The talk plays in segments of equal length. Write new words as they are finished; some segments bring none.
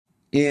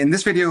In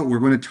this video, we're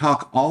going to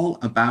talk all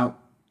about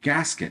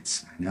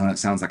gaskets. I know that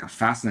sounds like a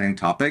fascinating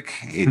topic.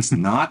 It's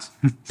not,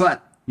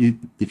 but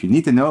if you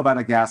need to know about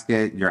a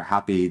gasket, you're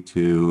happy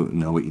to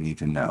know what you need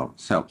to know.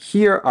 So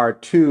here are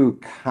two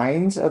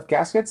kinds of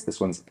gaskets. This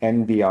one's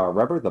NBR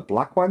rubber, the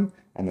black one,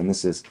 and then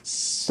this is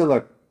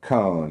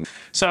silicone.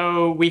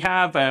 So we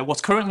have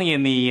what's currently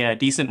in the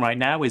Decent right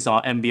now is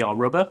our NBR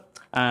rubber.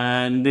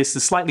 And this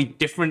is slightly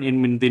different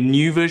in the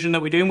new version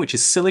that we're doing, which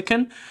is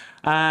silicone.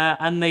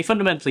 And they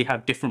fundamentally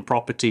have different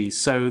properties.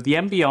 So the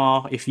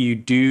NBR, if you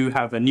do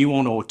have a new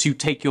one or to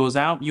take yours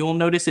out, you'll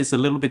notice it's a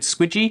little bit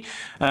squidgy.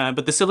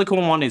 But the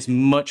silicone one is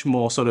much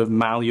more sort of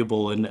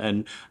malleable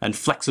and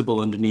flexible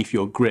underneath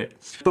your grip.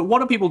 But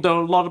what a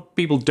lot of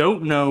people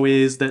don't know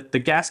is that the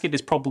gasket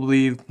is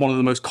probably one of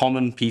the most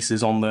common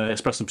pieces on the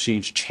espresso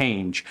machine to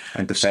change.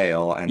 And to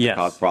fail and to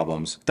cause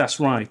problems. That's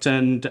right.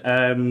 And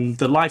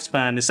the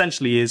lifespan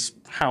essentially is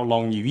how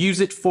long you use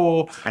it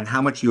for. And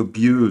how much you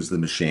abuse the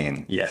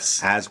machine.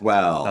 Yes. As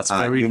well. That's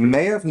very You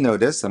may have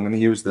noticed, I'm going to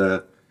use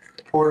the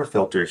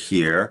portafilter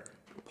here.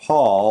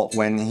 Paul,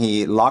 when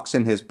he locks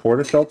in his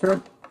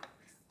portafilter,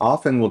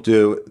 often will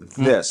do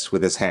this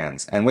with his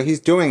hands. And what he's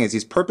doing is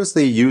he's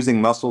purposely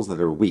using muscles that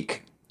are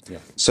weak. Yeah.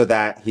 So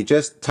that he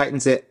just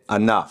tightens it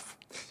enough.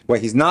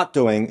 What he's not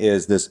doing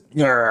is this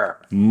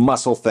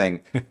muscle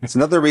thing. It's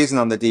another reason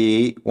on the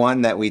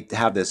D1 that we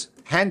have this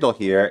handle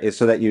here is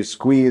so that you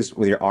squeeze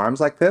with your arms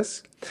like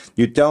this.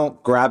 You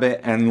don't grab it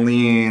and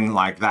lean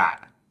like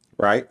that,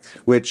 right?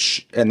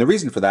 And the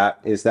reason for that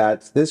is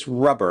that this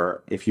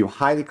rubber, if you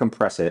highly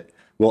compress it,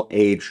 will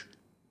age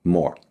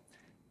more.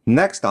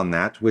 Next on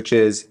that, which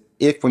is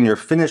if when you're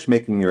finished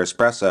making your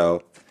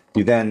espresso,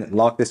 you then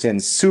lock this in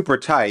super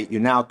tight, you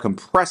now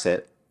compress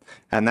it,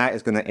 and that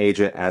is going to age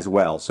it as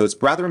well. So it's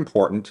rather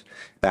important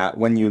that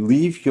when you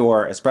leave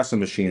your espresso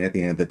machine at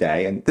the end of the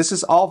day, and this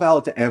is all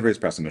valid to every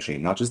espresso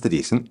machine, not just the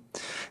Decent,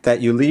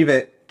 that you leave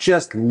it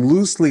just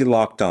loosely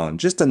locked on,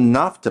 just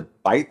enough to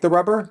bite the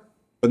rubber,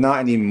 but not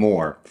any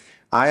more.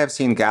 I have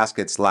seen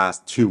gaskets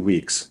last 2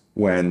 weeks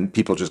when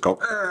people just go,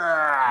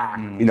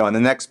 you know, and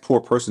the next poor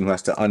person who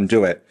has to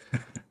undo it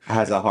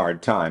has a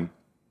hard time.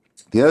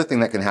 The other thing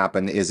that can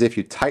happen is if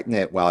you tighten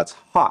it while it's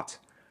hot,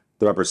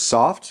 the rubber's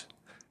soft,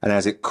 and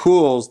as it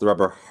cools, the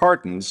rubber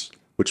hardens,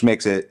 which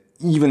makes it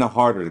even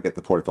harder to get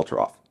the portafilter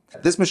off.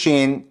 This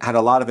machine had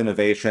a lot of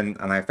innovation,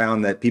 and I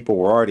found that people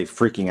were already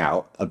freaking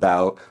out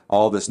about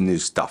all this new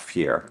stuff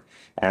here.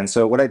 And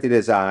so what I did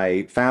is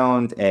I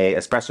found a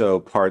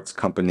espresso parts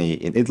company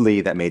in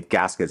Italy that made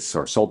gaskets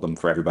or sold them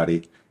for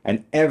everybody.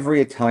 And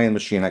every Italian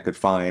machine I could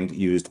find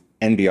used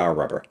NBR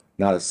rubber.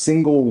 Not a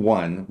single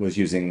one was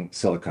using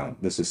silicone.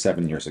 This is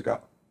 7 years ago.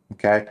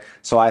 Okay,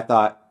 so I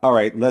thought, all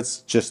right,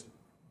 let's just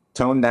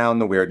tone down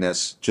the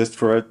weirdness just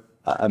for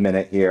a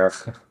minute here.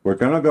 We're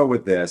going to go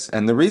with this.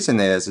 And the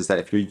reason is that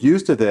if you're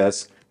used to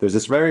this, there's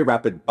this very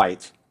rapid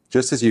bite.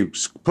 Just as you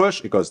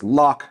push, it goes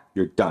lock,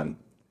 you're done.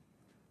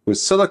 With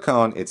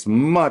silicone, it's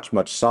much,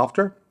 much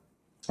softer.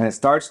 And it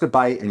starts to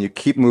bite and you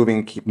keep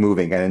moving, keep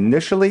moving. And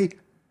initially,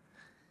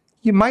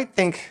 you might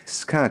think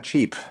it's kind of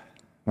cheap,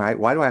 right?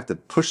 Why do I have to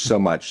push so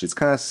much? It's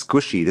kind of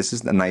squishy. This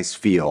is a nice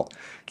feel.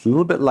 It's a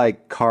little bit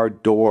like car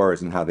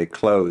doors and how they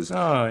close.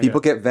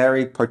 People get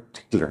very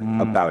particular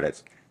about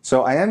it.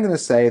 So I am going to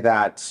say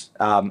that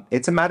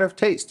it's a matter of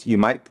taste. You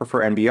might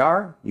prefer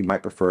NBR. You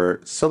might prefer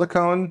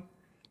silicone.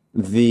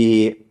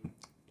 The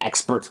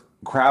expert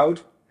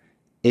crowd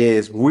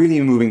is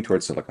really moving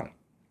towards silicone,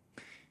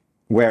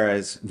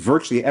 whereas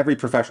virtually every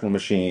professional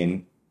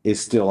machine is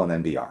still on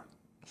NBR.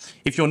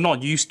 If you're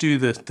not used to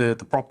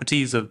the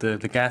properties of the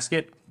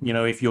gasket, you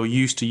know, if you're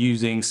used to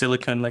using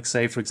silicone, let's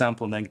say, for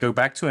example, and then go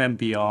back to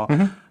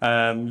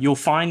NBR, you'll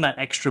find that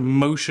extra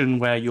motion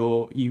where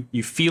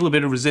you feel a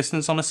bit of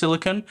resistance on a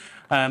silicone,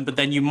 but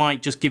then you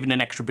might just give it an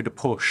extra bit of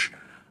push.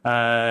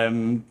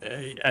 And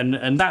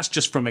that's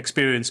just from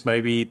experience.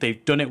 Maybe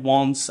they've done it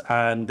once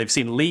and they've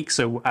seen a leak,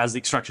 so as the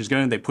extractor is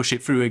going, they push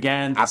it through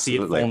again, they see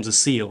it forms a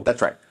seal.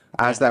 That's right.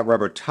 As that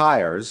rubber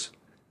tires,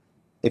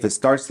 if it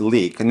starts to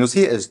leak, and you'll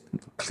see it as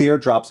clear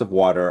drops of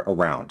water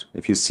around.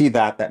 If you see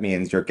that, that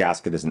means your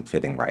gasket isn't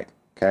fitting right,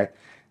 okay?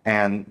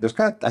 And there's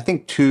kind of, I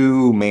think,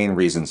 two main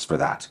reasons for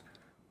that.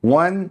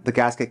 One, the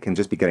gasket can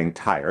just be getting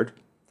tired,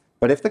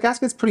 but if the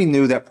gasket's pretty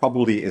new, that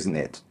probably isn't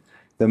it.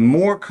 The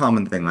more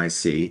common thing I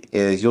see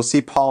is you'll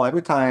see Paul,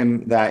 every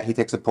time that he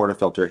takes a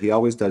portafilter, he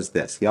always does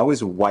this. He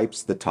always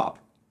wipes the top.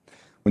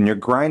 When you're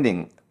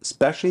grinding,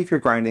 especially if you're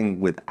grinding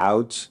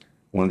without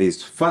one of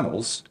these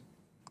funnels,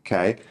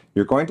 okay,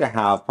 you're going to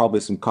have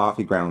probably some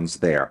coffee grounds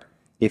there.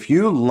 If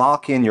you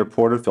lock in your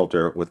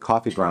portafilter with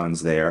coffee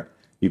grounds there,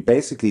 you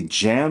basically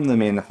jam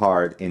them in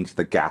hard into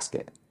the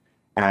gasket.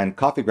 And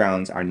coffee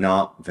grounds are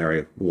not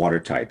very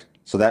watertight.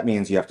 So that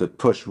means you have to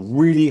push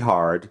really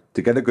hard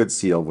to get a good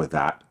seal with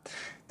that.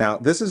 Now,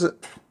 this is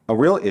a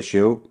real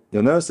issue.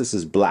 You'll notice this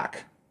is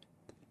black.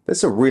 This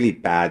is a really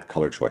bad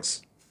color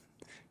choice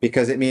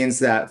because it means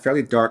that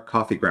fairly dark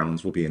coffee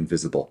grounds will be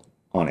invisible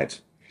on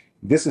it.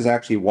 This is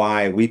actually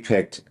why we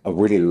picked a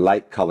really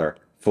light color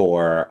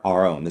for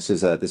our own. This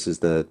is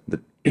the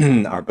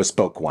our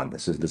bespoke one.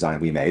 This is the design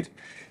we made,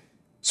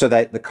 so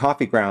that the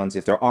coffee grounds,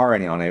 if there are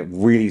any on it,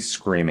 really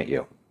scream at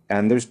you.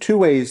 And there's two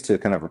ways to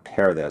kind of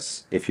repair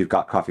this if you've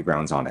got coffee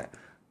grounds on it.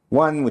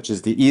 One, which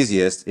is the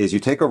easiest, is you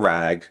take a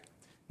rag,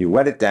 you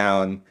wet it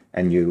down,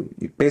 and you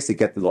basically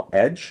get the little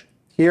edge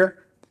here,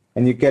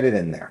 and you get it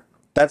in there.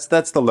 That's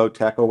the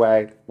low-tech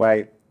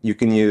way. You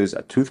can use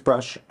a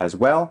toothbrush as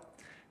well.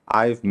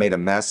 I've made a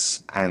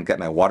mess and get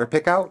my water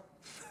pick out,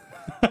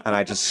 and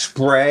I just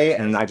spray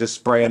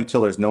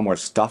until there's no more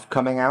stuff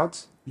coming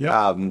out.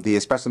 Yeah. The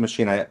espresso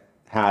machine I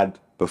had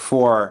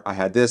before I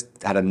had this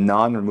had a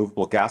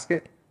non-removable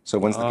gasket. So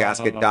once the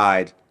gasket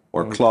died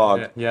or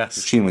clogged, the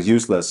machine was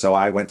useless. So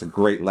I went to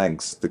great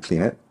lengths to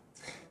clean it.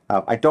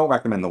 I don't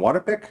recommend the water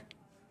pick.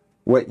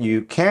 What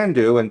you can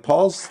do, and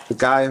Paul's the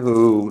guy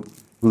who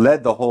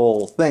led the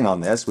whole thing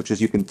on this, which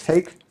is you can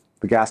take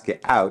the gasket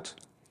out,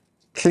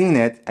 clean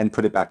it, and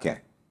put it back in.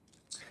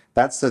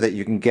 That's so that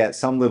you can get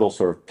some little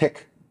sort of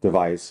pick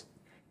device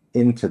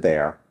into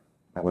there.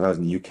 When I was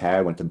in the UK,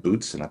 I went to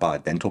Boots and I bought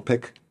a dental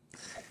pick.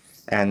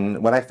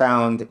 And what I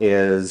found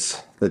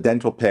is the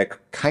dental pick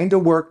kind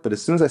of worked, but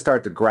as soon as I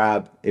started to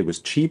grab, it was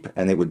cheap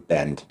and it would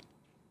bend.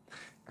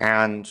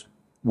 And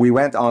we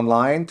went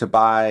online to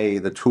buy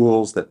the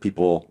tools that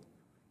people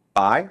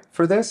buy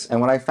for this.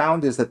 And what I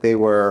found is that they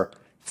were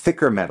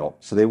thicker metal.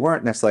 So they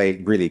weren't necessarily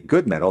really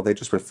good metal, they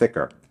just were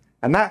thicker.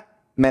 And that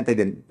meant they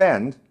didn't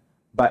bend,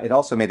 but it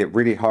also made it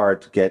really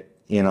hard to get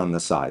in on the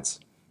sides.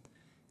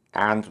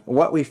 And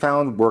what we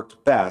found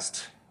worked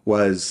best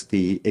was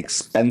the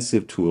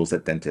expensive tools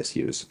that dentists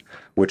use,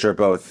 which are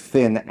both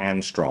thin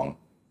and strong.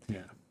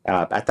 Yeah.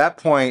 At that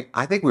point,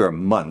 I think we were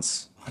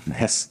months on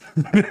this.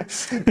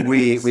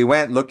 we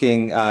went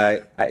looking,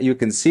 you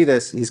can see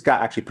this, he's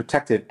got actually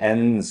protective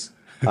ends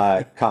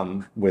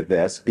come with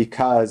this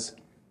because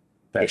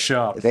they're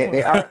sharp.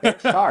 They're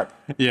sharp.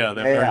 Yeah,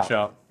 they're very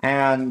sharp.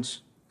 And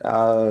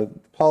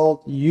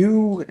Paul,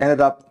 you ended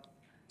up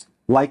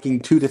liking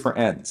two different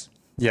ends.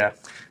 Yeah.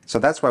 So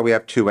that's why we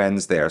have two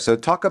ends there. So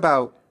talk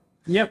about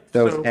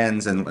those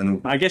ends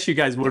and I guess you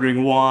guys are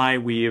wondering why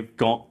we've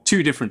got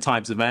two different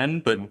types of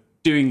end, but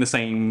doing the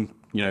same,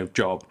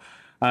 job.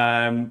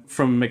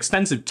 From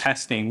extensive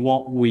testing,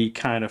 what we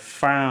kind of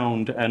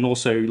found, and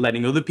also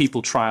letting other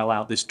people trial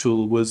out this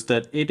tool, was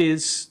that it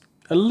is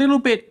a little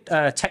bit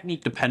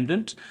technique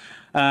dependent.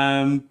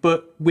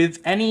 But with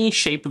any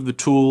shape of the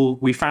tool,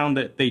 we found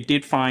that they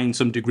did find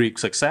some degree of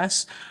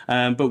success,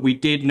 but we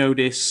did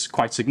notice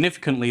quite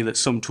significantly that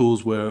some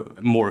tools were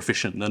more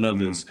efficient than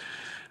others.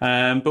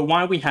 But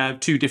while we have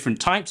two different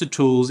types of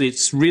tools,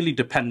 it's really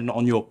dependent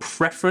on your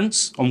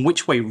preference, on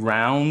which way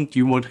round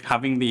you want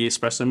having the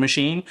espresso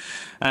machine.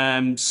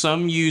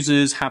 Some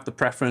users have the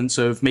preference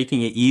of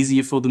making it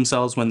easier for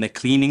themselves when they're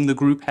cleaning the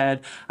group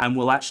head and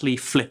will actually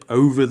flip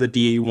over the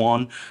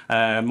DE1,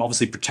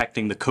 obviously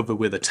protecting the cover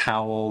with a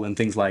towel and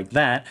things like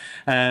that,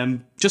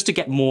 just to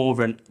get more of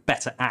a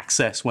better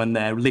access when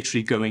they're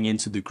literally going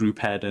into the group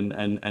head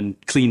and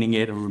cleaning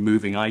it and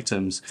removing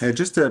items.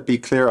 Just to be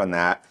clear on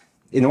that,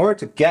 in order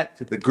to get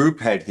to the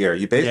group head here,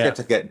 you basically have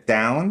to get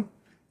down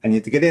and you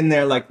have to get in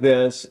there like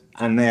this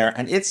and there.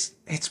 And it's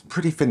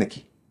pretty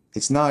finicky.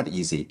 It's not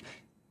easy.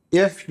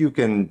 If you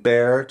can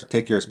bear to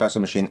take your espresso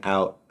machine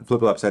out and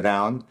flip it upside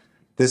down,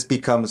 this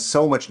becomes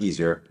so much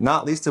easier,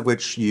 not least of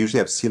which you usually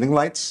have ceiling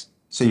lights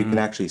so you can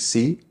actually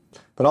see,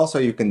 but also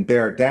you can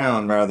bear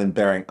down rather than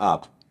bearing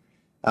up.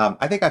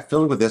 I think I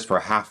filled with this for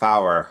a half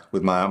hour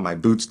with my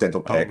Boots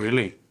dental pick. Oh,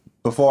 really?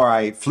 Before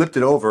I flipped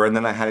it over and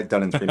then I had it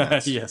done in 3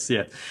 minutes. Yes,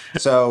 yeah.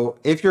 So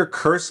if you're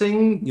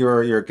cursing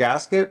your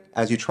gasket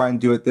as you try and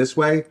do it this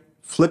way,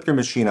 flip your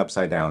machine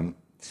upside down.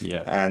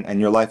 Yeah. And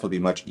your life will be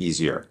much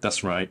easier.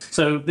 That's right.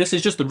 So this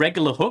is just the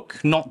regular hook,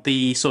 not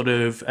the sort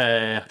of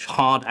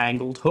hard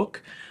angled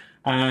hook.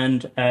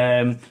 And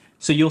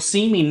so you'll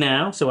see me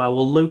now. So I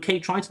will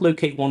try to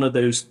locate one of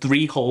those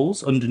 3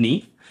 holes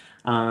underneath.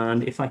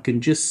 And if I can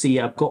just see,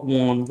 I've got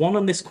one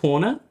on this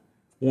corner,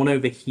 one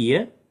over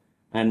here.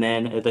 And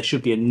then there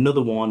should be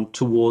another one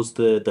towards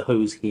the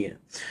hose here.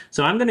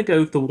 So I'm going to go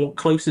with the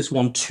closest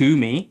one to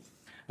me,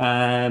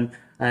 and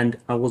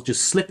I will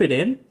just slip it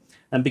in.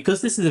 And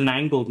because this is an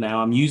angled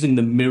now, I'm using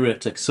the mirror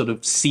to sort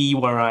of see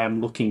where I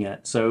am looking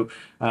at. So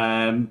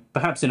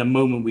perhaps in a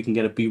moment we can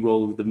get a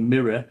B-roll with the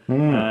mirror.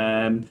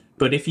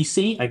 But if you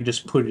see, I can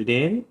just put it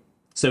in.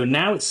 So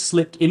now it's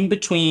slipped in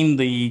between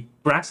the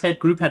brass head,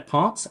 group head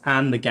parts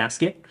and the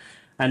gasket.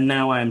 And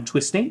now I am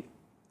twisting.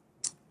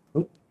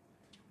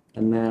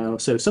 And now,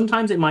 so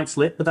sometimes it might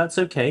slip, but that's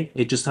okay.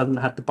 It just hasn't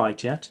had the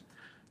bite yet.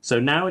 So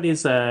now it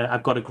is,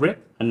 I've got a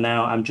grip, and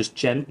now I'm just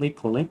gently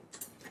pulling.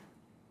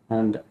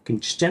 And I can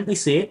just gently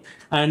see it.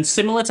 And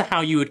similar to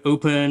how you would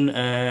open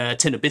a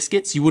tin of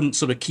biscuits, you wouldn't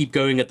sort of keep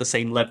going at the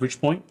same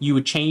leverage point. You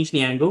would change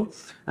the angle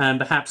and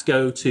perhaps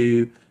go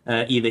to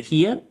either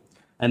here,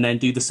 and then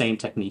do the same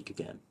technique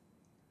again.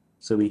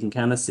 So we can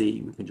kind of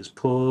see, we can just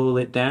pull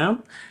it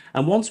down.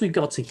 And once we've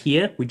got to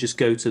here, we just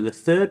go to the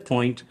 3rd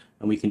point,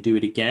 and we can do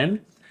it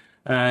again.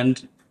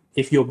 And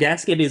if your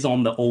gasket is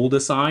on the older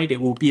side, it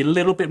will be a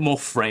little bit more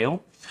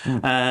frail.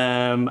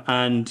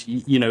 And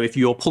you know, if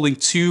you're pulling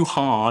too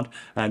hard,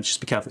 just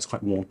be careful, it's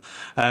quite warm.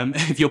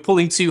 If you're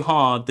pulling too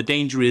hard, the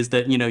danger is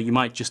that, you know, you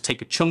might just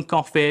take a chunk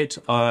off it,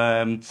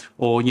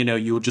 or, you know,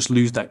 you'll just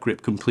lose that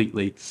grip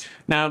completely.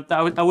 Now,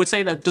 I would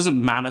say that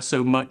doesn't matter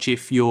so much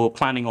if you're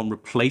planning on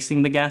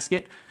replacing the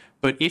gasket.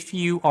 But if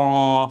you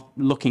are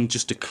looking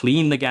just to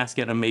clean the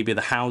gasket and maybe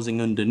the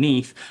housing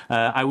underneath,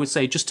 I would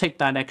say just take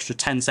that extra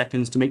 10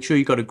 seconds to make sure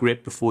you got a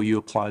grip before you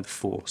apply the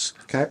force.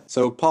 Okay.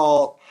 So,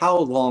 Paul, how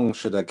long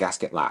should a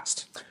gasket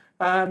last?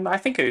 I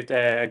think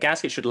a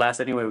gasket should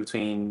last anywhere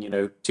between, you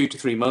know, 2 to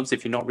 3 months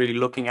if you're not really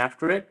looking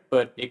after it,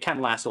 but it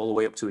can last all the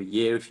way up to a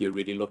year if you're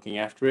really looking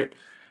after it.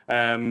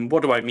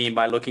 What do I mean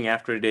by looking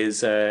after it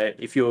is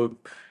if you're,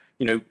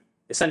 you know,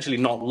 essentially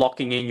not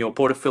locking in your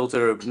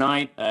portafilter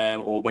overnight,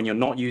 or when you're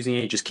not using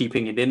it, just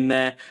keeping it in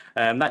there.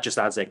 That just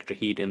adds extra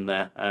heat in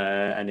there,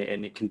 and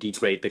it can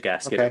degrade the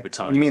gasket over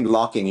time. You mean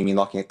locking? You mean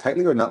locking it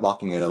tightly or not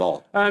locking it at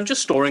all?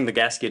 Just storing the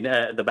gasket,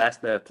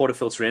 the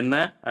portafilter in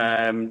there,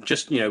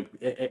 just, you know,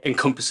 it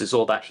encompasses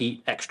all that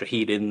heat, extra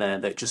heat in there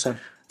that just,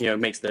 you know,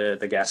 makes the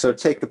gasket. So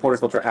take the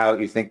portafilter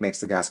out, you think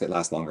makes the gasket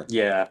last longer?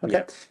 Yeah. Okay.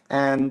 Yeah.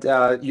 And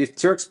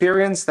it's your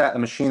experience that a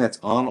machine that's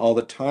on all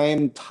the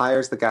time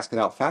tires the gasket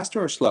out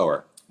faster or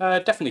slower?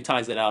 Definitely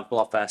ties it out a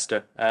lot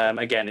faster.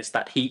 Again, it's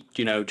that heat,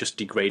 you know, just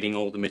degrading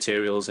all the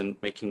materials and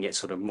making it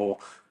sort of more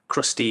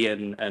crusty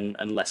and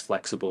less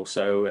flexible.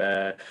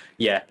 So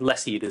yeah,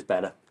 less heat is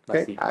better.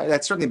 Okay.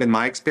 That's certainly been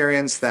my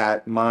experience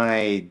that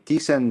my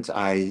decent,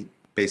 I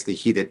basically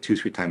heat it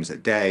 2-3 times a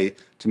day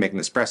to make an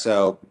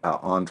espresso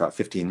on about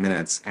 15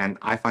 minutes. And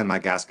I find my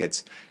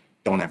gaskets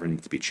don't ever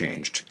need to be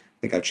changed.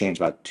 I think I've changed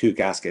about 2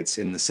 gaskets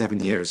in the 7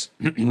 years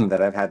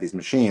that I've had these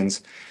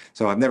machines.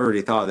 So I've never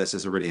really thought of this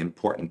as a really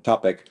important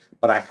topic,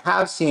 but I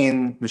have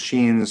seen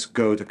machines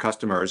go to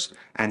customers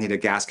and need a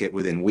gasket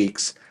within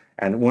weeks.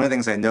 And one of the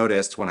things I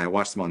noticed when I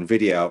watched them on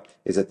video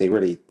is that they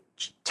really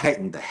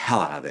tightened the hell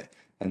out of it.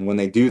 And when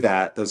they do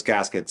that, those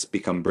gaskets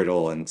become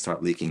brittle and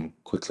start leaking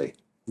quickly.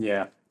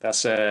 Yeah,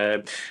 that's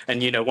and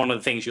you know, one of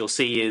the things you'll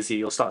see is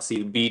you'll start to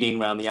see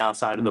beading around the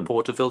outside of the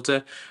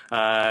portafilter.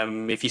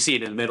 If you see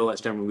it in the middle,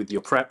 that's generally with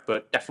your prep,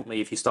 but definitely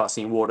if you start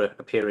seeing water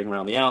appearing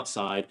around the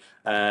outside,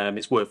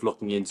 it's worth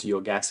looking into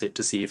your gasket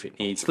to see if it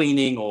needs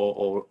cleaning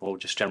or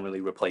just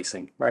generally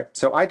replacing. Right.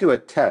 So I do a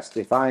test.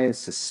 If I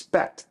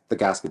suspect the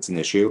gasket's an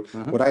issue,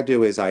 what I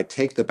do is I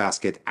take the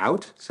basket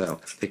out, so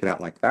take it out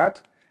like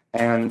that,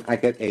 and I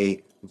get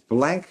a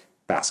blank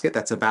basket.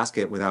 That's a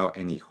basket without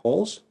any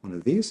holes, one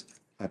of these.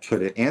 I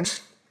put it in.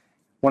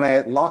 When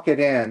I lock it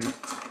in,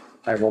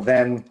 I will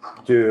then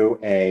do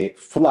a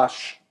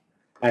flush.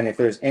 And if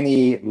there's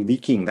any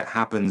leaking that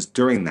happens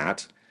during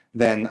that,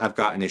 then I've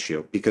got an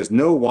issue because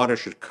no water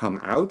should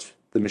come out.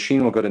 The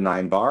machine will go to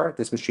 9 bar,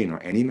 this machine or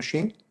any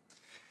machine.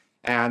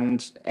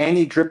 And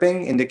any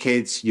dripping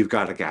indicates you've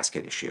got a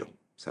gasket issue.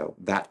 So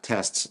that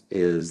test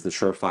is the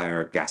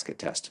surefire gasket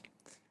test.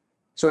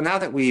 So now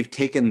that we've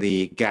taken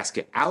the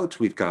gasket out,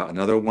 we've got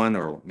another one,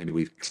 or maybe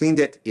we've cleaned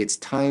it, it's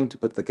time to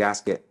put the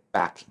gasket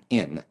back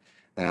in.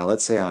 Now,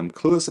 let's say I'm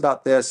clueless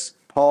about this.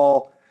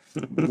 Paul,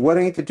 what do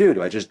I need to do?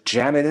 Do I just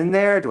jam it in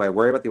there? Do I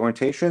worry about the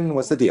orientation?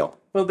 What's the deal?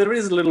 Well, there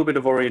is a little bit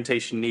of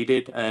orientation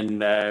needed,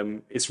 and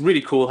it's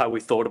really cool how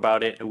we thought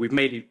about it, and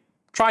we've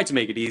tried to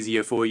make it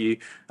easier for you.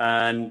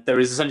 And there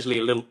is essentially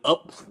a little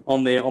up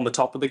on the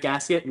top of the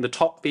gasket, and the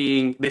top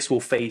being this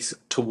will face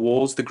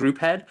towards the group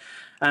head.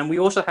 And we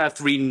also have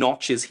 3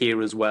 notches here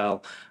as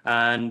well.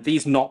 And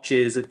these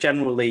notches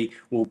generally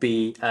will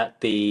be at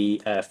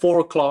the 4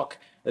 o'clock,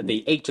 at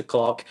the 8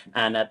 o'clock,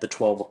 and at the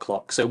 12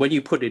 o'clock. So when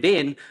you put it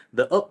in,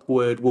 the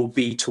upward will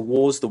be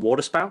towards the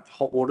water spout,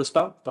 hot water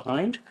spout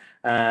behind.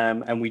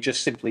 And we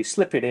just simply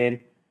slip it in,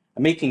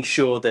 making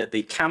sure that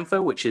the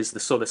chamfer, which is the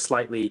sort of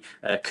slightly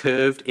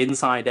curved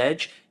inside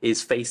edge,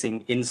 is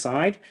facing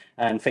inside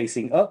and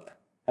facing up.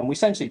 And we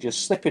essentially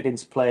just slip it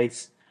into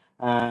place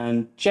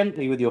and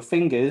gently with your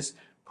fingers,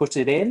 put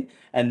it in,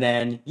 and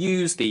then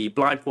use the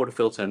blind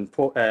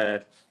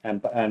portafilter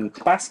and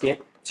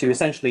basket to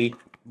essentially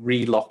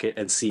relock it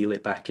and seal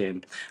it back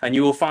in. And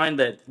you will find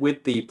that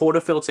with the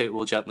portafilter, it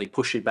will gently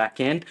push it back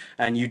in,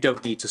 and you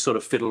don't need to sort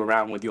of fiddle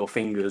around with your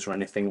fingers or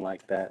anything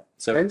like that.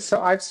 So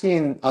I've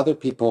seen other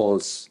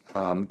people's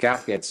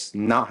gaskets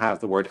not have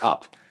the word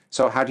up.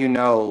 So how do you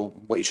know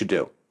what you should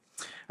do?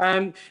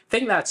 I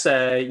think that's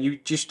you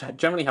just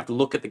generally have to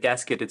look at the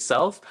gasket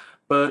itself.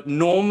 But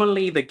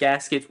normally the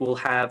gasket will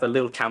have a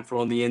little chamfer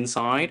on the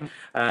inside,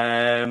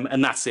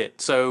 and that's it.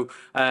 So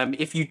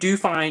if you do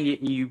find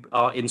you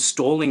are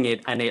installing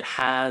it and it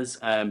has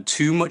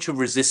too much of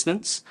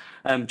resistance,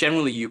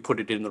 generally you put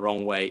it in the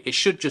wrong way. It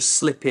should just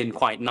slip in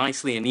quite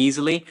nicely and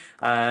easily.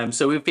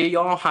 So if you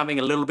are having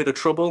a little bit of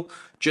trouble,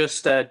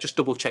 just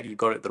double check you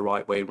got it the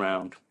right way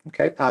round.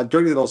 Okay,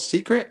 dirty little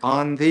secret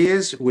on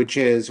these, which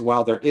is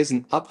while there is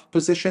an up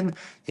position,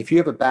 if you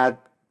have a bad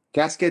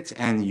gasket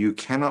and you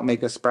cannot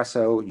make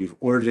espresso, you've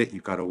ordered it,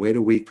 you've got to wait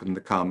a week for them to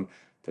come,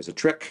 there's a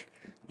trick.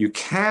 You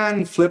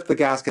can flip the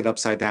gasket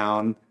upside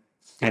down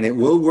and it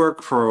will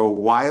work for a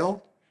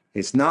while.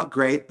 It's not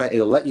great, but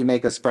it'll let you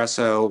make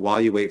espresso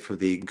while you wait for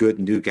the good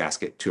new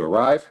gasket to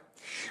arrive.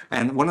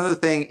 And one other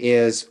thing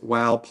is,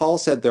 while Paul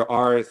said there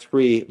are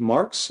 3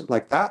 marks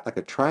like that, like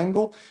a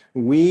triangle,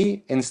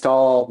 we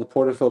install the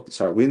portafilter,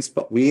 sorry,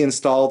 we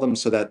install them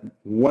so that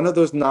one of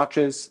those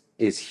notches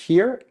is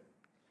here.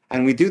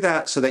 And we do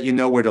that so that you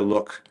know where to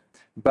look.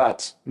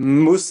 But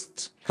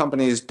most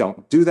companies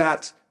don't do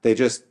that. They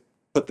just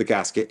put the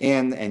gasket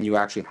in and you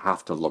actually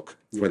have to look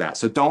for that.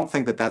 So don't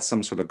think that that's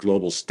some sort of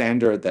global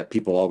standard that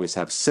people always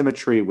have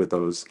symmetry with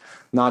those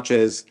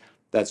notches.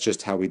 That's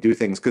just how we do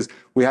things because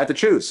we had to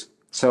choose.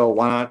 So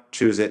why not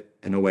choose it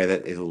in a way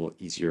that is a little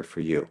easier for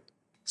you?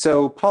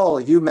 So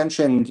Paul, you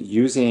mentioned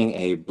using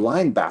a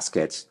blind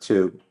basket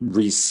to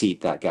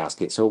reseat that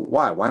gasket. So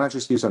why? Why not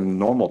just use a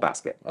normal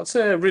basket? That's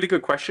a really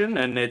good question,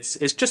 and it's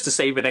just to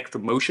save an extra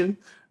motion.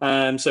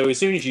 So as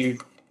soon as you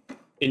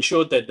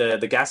ensure that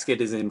the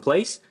gasket is in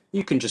place,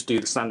 you can just do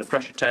the standard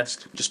pressure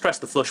test. Just press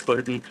the flush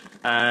button,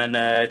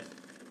 and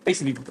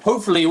basically,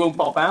 hopefully it won't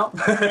pop out.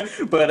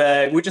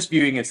 But we're just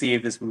viewing and see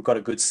if we've got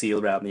a good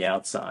seal around the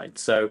outside.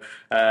 So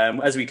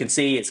as we can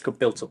see, it's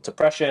built up to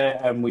pressure,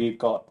 and we've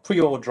got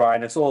pure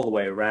dryness all the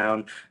way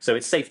around. So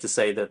it's safe to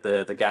say that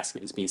the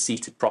gasket is being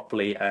seated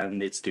properly,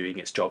 and it's doing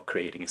its job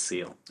creating a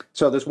seal.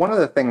 So there's one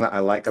other thing that I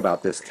like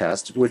about this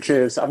test, which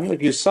is, I don't know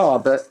if you saw,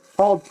 but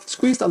Paul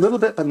squeezed a little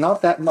bit, but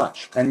not that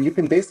much. And you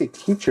can basically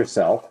teach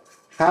yourself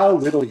how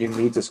little you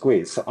need to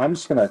squeeze. So I'm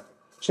just gonna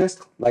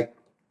like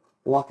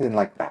lock it in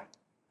like that.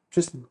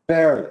 Just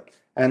barely.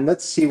 And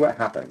let's see what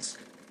happens.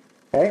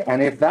 Okay,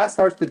 and if that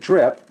starts to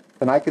drip,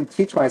 then I can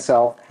teach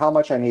myself how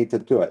much I need to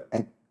do it.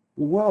 And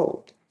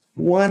whoa,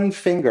 one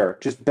finger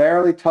just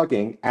barely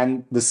tugging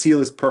and the seal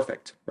is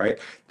perfect, right?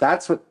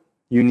 That's what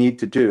you need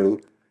to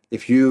do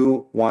if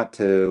you want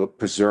to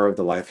preserve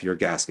the life of your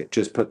gasket.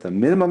 Just put the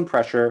minimum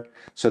pressure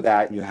so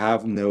that you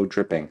have no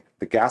dripping.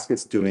 The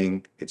gasket's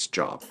doing its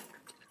job.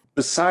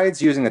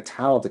 Besides using a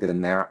towel to get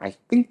in there, I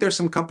think there's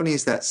some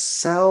companies that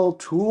sell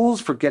tools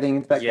for getting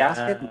into that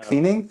gasket and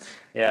cleaning.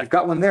 Yeah. You've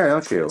got one there,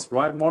 don't you? It's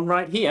one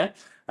right here.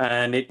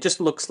 And it just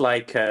looks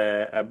like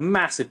a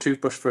massive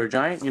toothbrush for a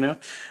giant, you know.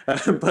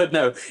 But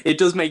no, it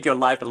does make your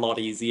life a lot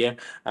easier.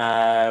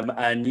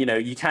 And, you know,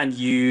 you can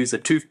use a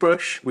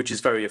toothbrush, which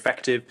is very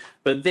effective.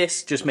 But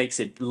this just makes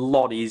it a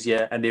lot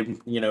easier. And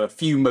in, you know, a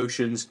few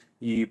motions,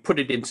 you put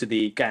it into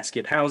the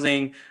gasket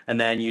housing, and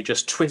then you're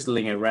just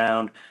twizzling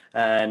around.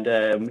 And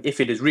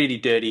if it is really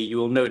dirty, you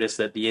will notice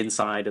that the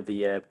inside of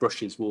the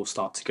brushes will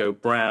start to go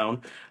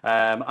brown.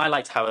 I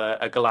like to have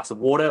a glass of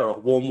water or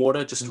warm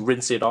water, just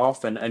rinse it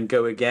off and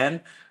go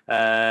again.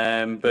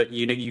 But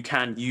you know, you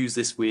can use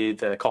this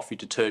with coffee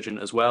detergent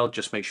as well.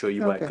 Just make sure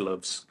you wear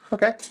gloves.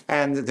 Okay.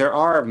 And there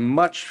are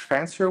much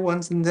fancier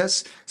ones than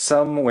this.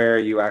 Some where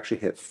you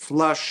actually hit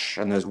flush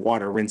and there's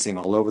water rinsing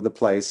all over the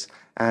place.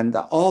 And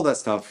all that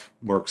stuff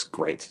works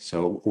great.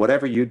 So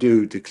whatever you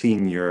do to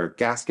clean your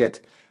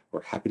gasket,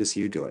 we're happy to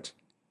see you do it.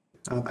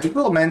 I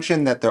will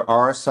mention that there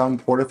are some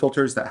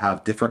portafilters that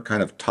have different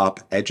kind of top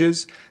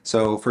edges.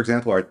 So for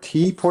example, our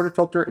tea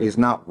portafilter is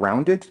not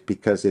rounded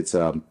because it's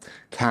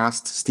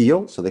cast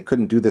steel, so they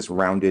couldn't do this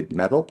rounded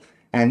metal.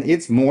 And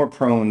it's more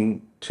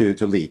prone to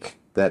leak.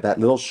 That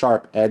little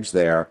sharp edge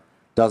there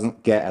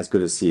doesn't get as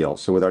good a seal.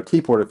 So with our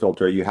tea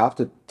portafilter, you have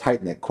to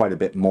tighten it quite a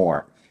bit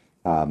more.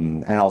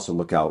 And also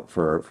look out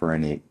for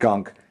any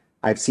gunk.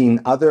 I've seen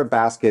other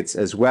baskets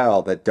as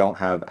well that don't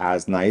have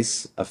as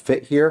nice a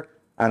fit here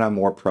and are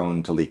more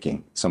prone to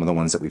leaking. Some of the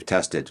ones that we've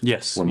tested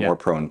were more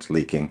prone to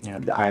leaking. Yeah.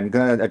 I'm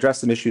going to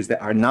address some issues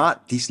that are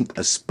not decent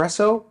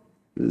espresso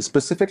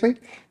specifically.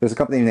 There's a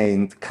company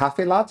named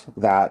Cafe Lat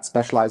that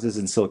specializes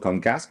in silicone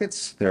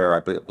gaskets. They're, I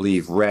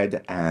believe,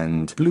 red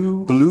and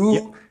blue.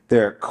 Yep.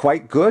 They're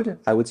quite good.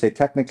 I would say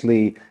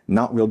technically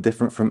not real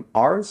different from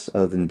ours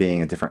other than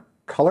being a different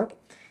color.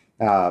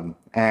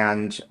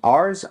 And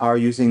ours are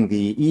using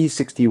the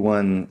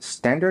E61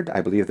 standard. I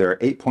believe they're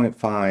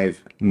 8.5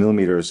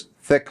 millimeters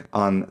thick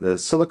on the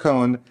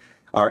silicone.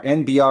 Our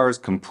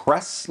NBRs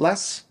compress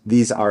less.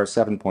 These are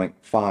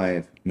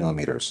 7.5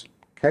 millimeters.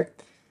 Okay.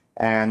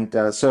 And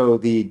so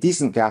the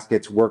decent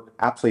gaskets work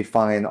absolutely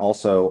fine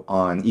also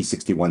on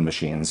E61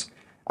 machines.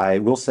 I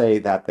will say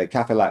that the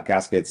Cafe Lat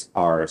gaskets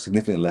are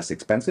significantly less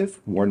expensive.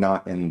 We're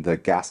not in the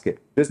gasket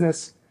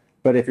business,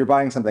 but if you're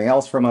buying something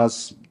else from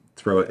us,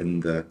 throw it in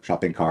the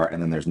shopping cart,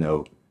 and then there's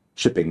no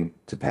shipping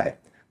to pay.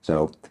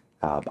 So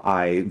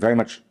I very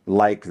much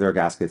like their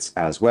gaskets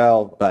as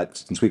well, but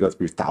since we go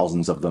through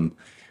thousands of them,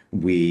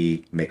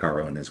 we make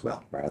our own as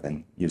well, rather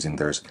than using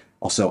theirs.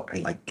 Also, I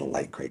like the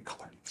light gray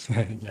color.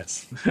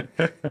 Yes.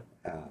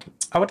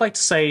 I would like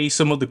to say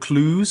some of the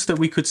clues that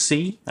we could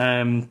see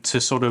to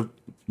sort of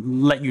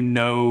let you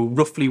know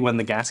roughly when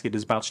the gasket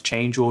is about to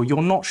change, or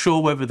you're not sure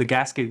whether the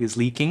gasket is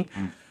leaking.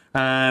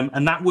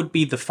 And that would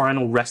be the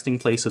final resting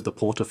place of the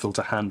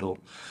portafilter handle.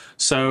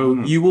 So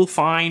you will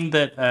find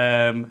that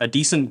a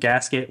decent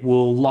gasket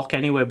will lock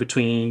anywhere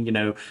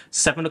between,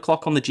 7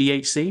 o'clock on the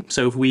GHC.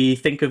 So if we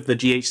think of the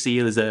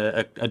GHC as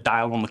a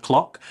dial on the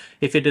clock,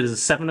 if it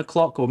is 7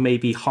 o'clock or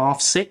maybe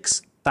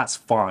 5:30, that's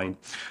fine.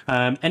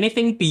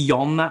 Anything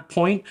beyond that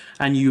point,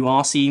 and you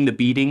are seeing the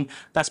beading,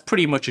 that's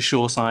pretty much a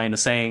sure sign of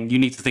saying you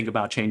need to think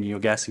about changing your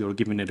gasket or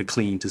giving it a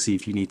clean to see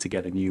if you need to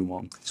get a new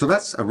one. So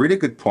that's a really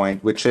good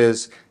point, which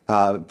is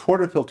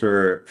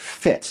portafilter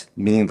fit,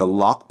 meaning the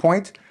lock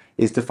point,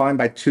 is defined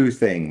by two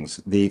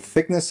things: the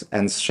thickness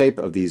and shape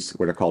of these,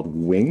 what are called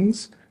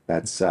wings.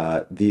 That's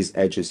these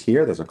edges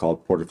here. Those are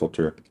called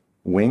portafilter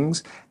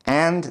wings,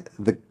 and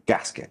the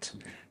gasket.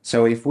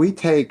 So if we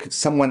take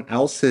someone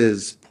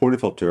else's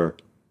portafilter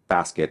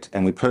basket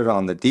and we put it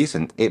on the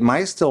decent, it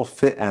might still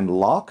fit and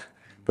lock,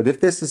 but if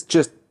this is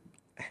just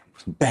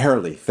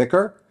barely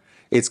thicker,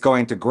 it's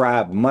going to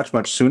grab much,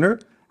 much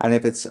sooner. And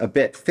if it's a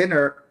bit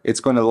thinner,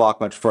 it's going to lock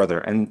much further.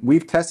 And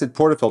we've tested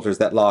portafilters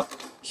that lock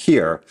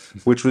here,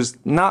 which was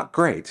not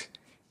great.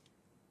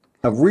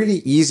 A really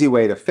easy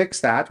way to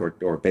fix that,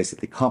 or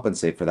basically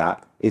compensate for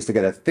that, is to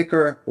get a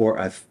thicker or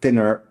a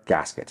thinner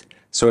gasket.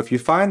 So if you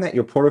find that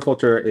your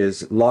portafilter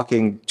is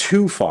locking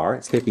too far,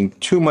 it's taking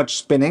too much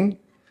spinning,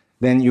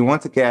 then you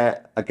want to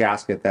get a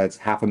gasket that's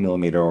 0.5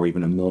 millimeter or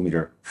even 1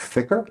 millimeter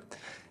thicker.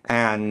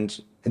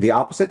 And the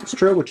opposite is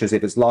true, which is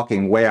if it's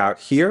locking way out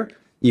here,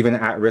 even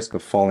at risk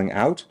of falling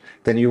out,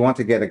 then you want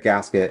to get a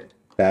gasket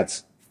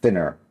that's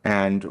thinner.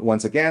 And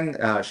once again,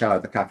 shout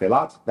out to Cafe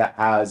Latte that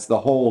has the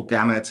whole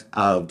gamut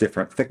of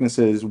different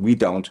thicknesses. We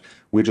don't.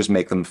 We just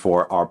make them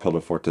for our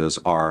pilofortes,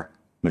 our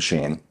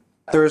machine.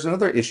 There's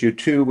another issue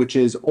too, which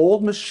is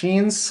old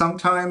machines.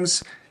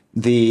 Sometimes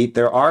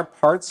there are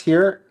parts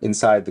here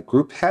inside the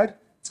group head.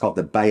 It's called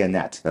the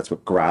bayonet. That's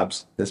what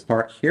grabs this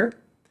part here.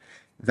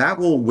 That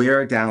will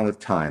wear down with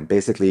time.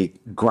 Basically,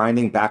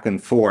 grinding back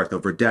and forth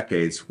over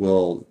decades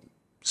will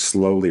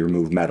slowly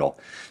remove metal,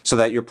 so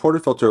that your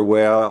portafilter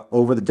will,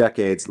 over the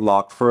decades,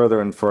 lock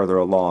further and further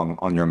along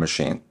on your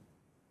machine.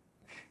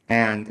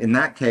 And in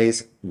that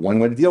case, one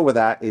way to deal with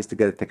that is to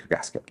get a thicker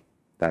gasket.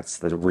 That's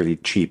the really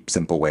cheap,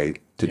 simple way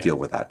to deal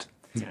with that.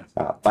 Yeah.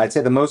 But I'd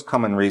say the most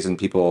common reason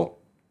people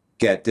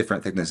get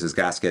different thicknesses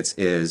gaskets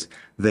is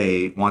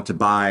they want to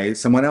buy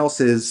someone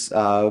else's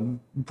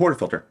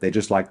portafilter. They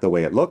just like the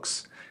way it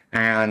looks,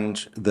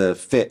 and the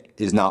fit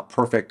is not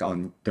perfect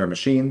on their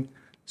machine,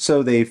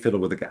 so they fiddle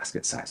with the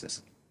gasket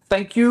sizes.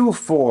 Thank you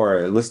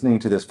for listening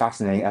to this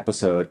fascinating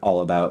episode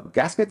all about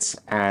gaskets,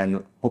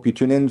 and hope you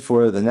tune in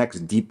for the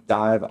next deep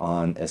dive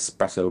on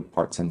espresso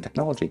parts and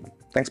technology.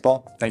 Thanks,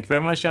 Paul. Thank you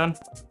very much, John.